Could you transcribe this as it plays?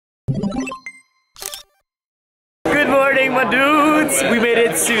morning, my dudes! We made it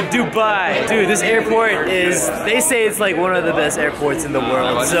to Dubai. Dude, this airport is, they say it's like one of the best airports in the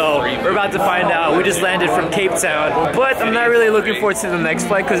world. So we're about to find out. We just landed from Cape Town. But I'm not really looking forward to the next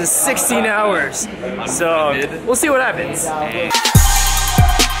flight because it's 16 hours. So we'll see what happens.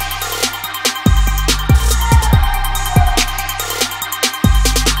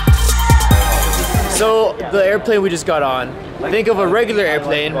 So the airplane we just got on, think of a regular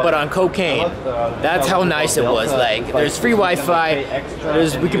airplane but on cocaine. That's how nice it was. Like there's free Wi-Fi.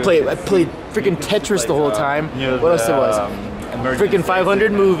 We could play. I played freaking Tetris the whole time. What else there was? Freaking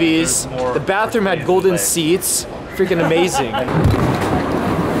 500 movies. The bathroom had golden seats. Freaking amazing.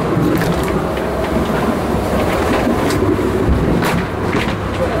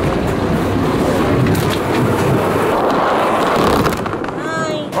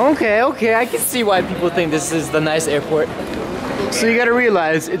 Okay, I can see why people think this is the nice airport. So you gotta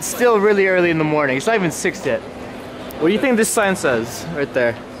realize, it's still really early in the morning. It's not even 6 yet. What do you think this sign says right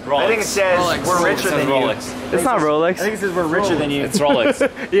there? Rolex. I think it says Rolex. We're richer than Rolex. you. It's not Rolex. I think it says we're richer than you. It's Rolex.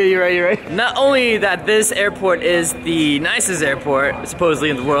 Yeah, you're right. Not only that this airport is the nicest airport, supposedly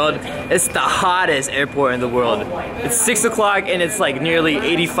in the world, it's the hottest airport in the world. It's 6 o'clock and it's like nearly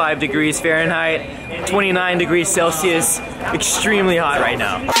 85 degrees Fahrenheit, 29 degrees Celsius, extremely hot right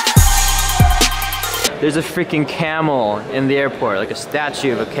now. There's a freaking camel in the airport, like a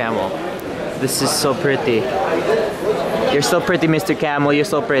statue of a camel. This is so pretty. You're so pretty, Mr. Camel, you're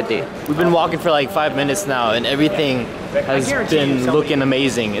so pretty. We've been walking for like 5 minutes now and everything has been looking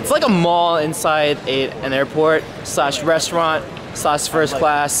amazing. It's like a mall inside an airport slash restaurant slash first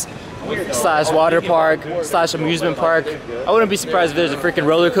class slash water park slash amusement park. I wouldn't be surprised if there's a freaking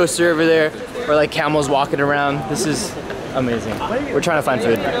roller coaster over there or like camels walking around. This is amazing. We're trying to find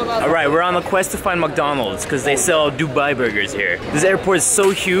food. Alright, we're on the quest to find McDonald's because they sell Dubai burgers here. This airport is so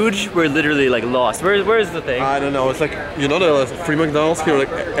huge, we're literally like lost. Where is the thing? I don't know. It's like, you know, the free McDonald's here. Like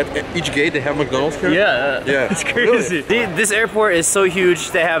at each gate they have McDonald's here. Yeah, yeah. It's crazy. Really? This airport is so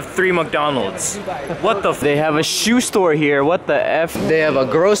huge. They have 3 McDonald's. What the? They have a shoe store here. What the f? They have a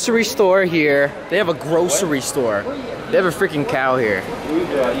grocery store here. They have a grocery store. They have a freaking cow here.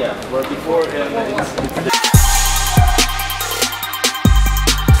 Where before.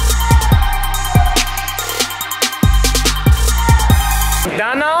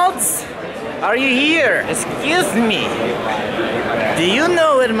 McDonald's? Are you here? Excuse me. Do you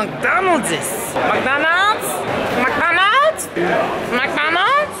know where McDonald's is? McDonald's? McDonald's?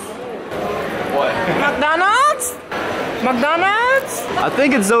 McDonald's? What? McDonald's? McDonald's? I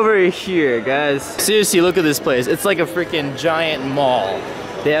think it's over here, guys. Seriously, look at this place. It's like a freaking giant mall.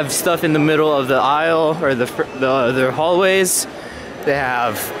 They have stuff in the middle of the aisle or the hallways. They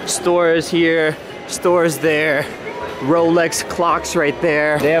have stores here, stores there. Rolex clocks right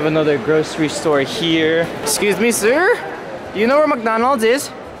there. They have another grocery store here. Excuse me, sir? Do you know where McDonald's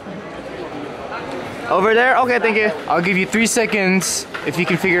is? Over there? Okay, thank you. I'll give you 3 seconds if you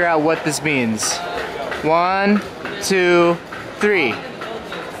can figure out what this means. 1, 2, 3.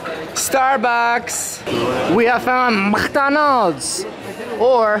 Starbucks! We have found McDonald's!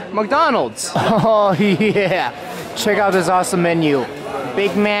 Or McDonald's. Oh yeah. Check out this awesome menu.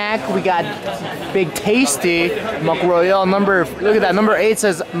 Big Mac, we got Big Tasty, Mac Royale, look at that, number 8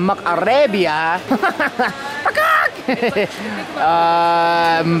 says Mac Arabia.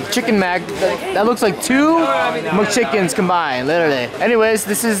 Chicken Mac, that looks like 2 McChickens combined, literally. Anyways,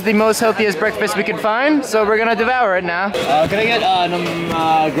 this is the most healthiest breakfast we could find, so we're gonna devour it now. Can I get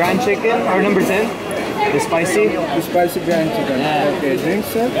grand chicken, or number 10? The spicy? The spicy grand chicken. Yeah. Okay, drink,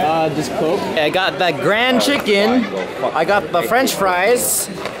 sir? Just Coke. I got the grand chicken, I got the French fries,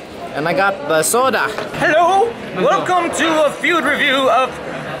 and I got the soda. Hello! Welcome to a food review of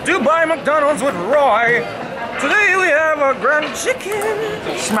Dubai McDonald's with Roy. Today we have a grand chicken.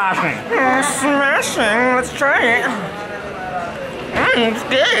 Smashing. Smashing. Let's try it. It's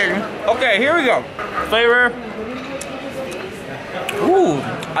good. Okay, here we go. Flavor. Ooh,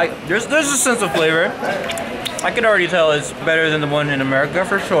 there's a sense of flavor. I can already tell it's better than the one in America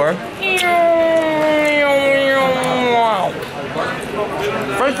for sure.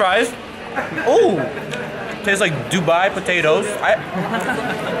 French fries. Ooh, tastes like Dubai potatoes.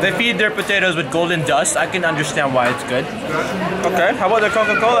 They feed their potatoes with golden dust. I can understand why it's good. Okay, how about the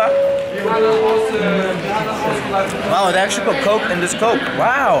Coca-Cola? Wow, they actually put Coke in this Coke.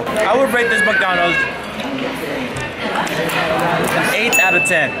 Wow, I would rate this McDonald's 8 out of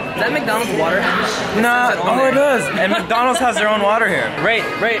 10. Is that McDonald's water? Nah, oh it does. And McDonald's has their own water here. Rate.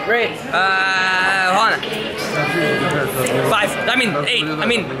 Hold on. 5. I mean 8. I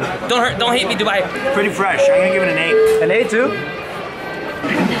mean, don't hate me, Dubai. Pretty fresh. I'm gonna give it an 8. An 8 too?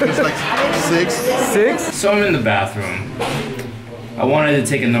 6. 6? So I'm in the bathroom. I wanted to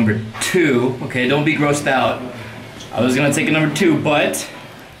take a number 2. Okay, don't be grossed out. I was gonna take a number 2, but...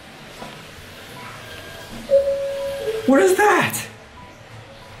 What is that?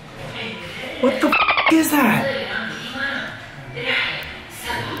 What the f is that?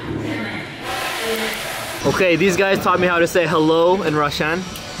 Okay, these guys taught me how to say hello in Russian.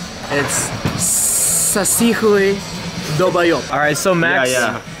 And it's Sasihui Dobayop. Alright, so Max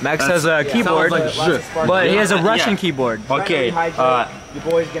Max has a keyboard, but he has a Russian keyboard. Okay. Your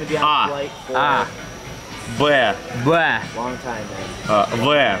boy's gonna be on the flight for Б. Blah. long time, man.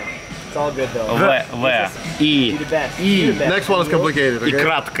 В. It's all good though. В. Be И. the best. Be the best. Next one is complicated, И okay?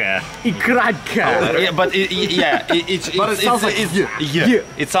 краткая. Ikradka. But it sounds like Y.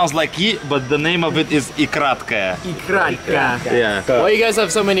 It sounds like Y, but the name of it is и краткая. Ikradka. Yeah. Why you guys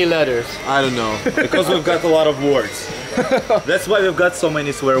have so many letters? I don't know. Because we've got a lot of words. That's why we've got so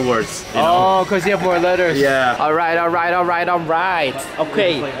many swear words. You know? Oh, because you have more letters. Yeah. Alright.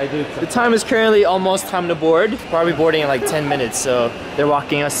 Okay. The time is currently almost time to board. Probably boarding in like 10 minutes, so they're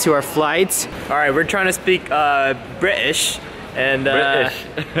walking us to our flights. Alright, we're trying to speak British. And British.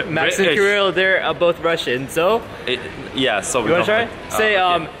 Max and British. Kirill, they're both Russian, so Yeah, so we you wanna try? don't- Say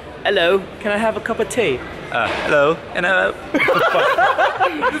okay. hello, can I have a cup of tea? Hello. And Yeah.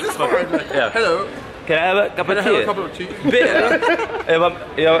 Hello. Can I have a cup Can I of have a tea? cup of tea? beer.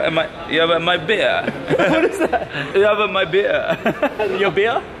 You have my beer. What is that? You have my beer. Your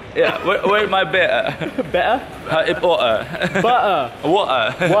beer? Yeah. Where's my beer? Better? Water. Butter.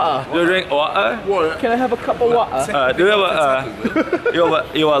 Water. Water. Do you drink water? What? Can I have a cup of water? Do you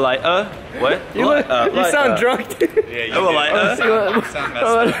have you are like what? You sound drunk. You are like You sound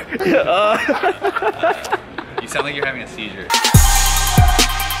messed up. You sound like you're having a seizure.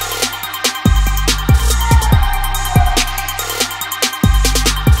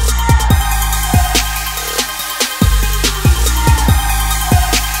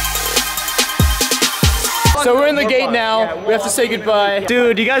 So we're in the gate now. We have to say goodbye.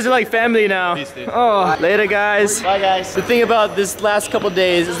 Dude, you guys are like family now. Oh, later guys. Bye guys. The thing about this last couple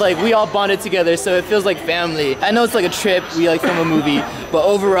days is like we all bonded together, so it feels like family. I know it's like a trip, we like film a movie, but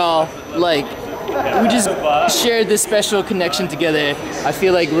overall, like, we just shared this special connection together. I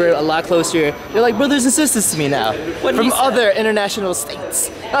feel like we're a lot closer. They're like brothers and sisters to me now. From other international states.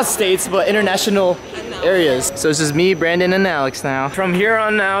 Not states, but international areas. So it's just me, Brandon, and Alex now. From here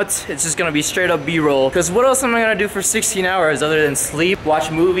on out, it's just gonna be straight up B-roll. Because what else am I gonna do for 16 hours other than sleep,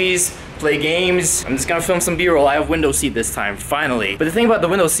 watch movies, play games? I'm just gonna film some B-roll. I have window seat this time, finally. But the thing about the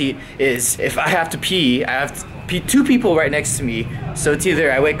window seat is if I have to pee, I have to pee 2 people right next to me. So it's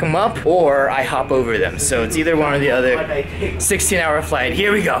either I wake them up or I hop over them. So it's either one or the other. 16-hour flight,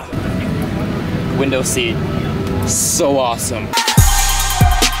 here we go. Window seat, so awesome.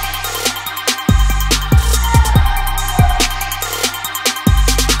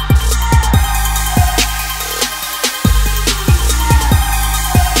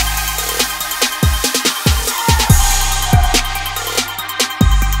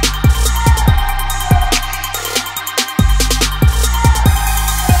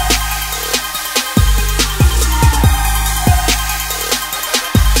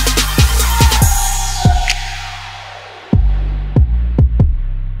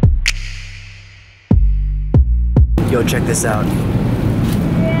 Yo, check this out.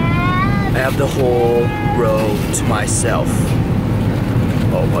 I have the whole row to myself.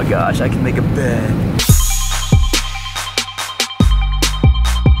 Oh my gosh, I can make a bed.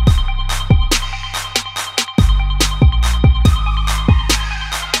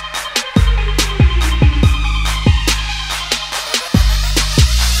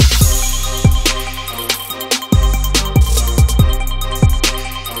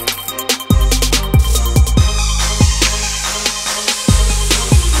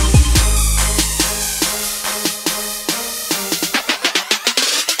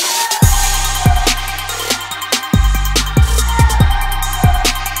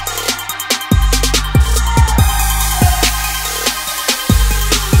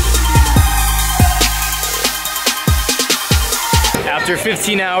 After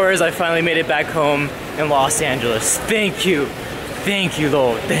 15 hours, I finally made it back home in Los Angeles. Thank you,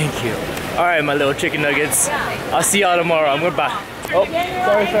 Lord, thank you. All right, my little chicken nuggets. I'll see y'all tomorrow. I'm gonna bye. Oh,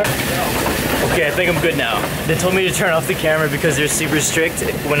 sorry. Okay, I think I'm good now. They told me to turn off the camera because they're super strict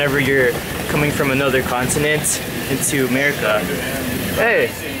whenever you're coming from another continent into America. Hey.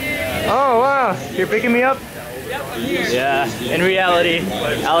 Oh, wow. You're picking me up? Yeah, in reality,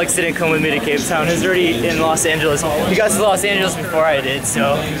 Alex didn't come with me to Cape Town. He was already in Los Angeles. He got to Los Angeles before I did,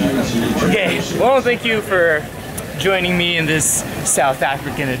 so. Okay, well, thank you for joining me in this South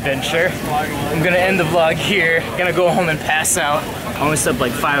African adventure. I'm gonna end the vlog here. Gonna go home and pass out. I only slept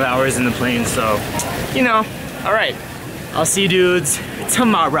like 5 hours in the plane, so, you know, all right. I'll see you dudes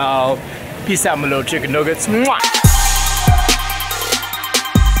tomorrow. Peace out, my little chicken nuggets. Mwah!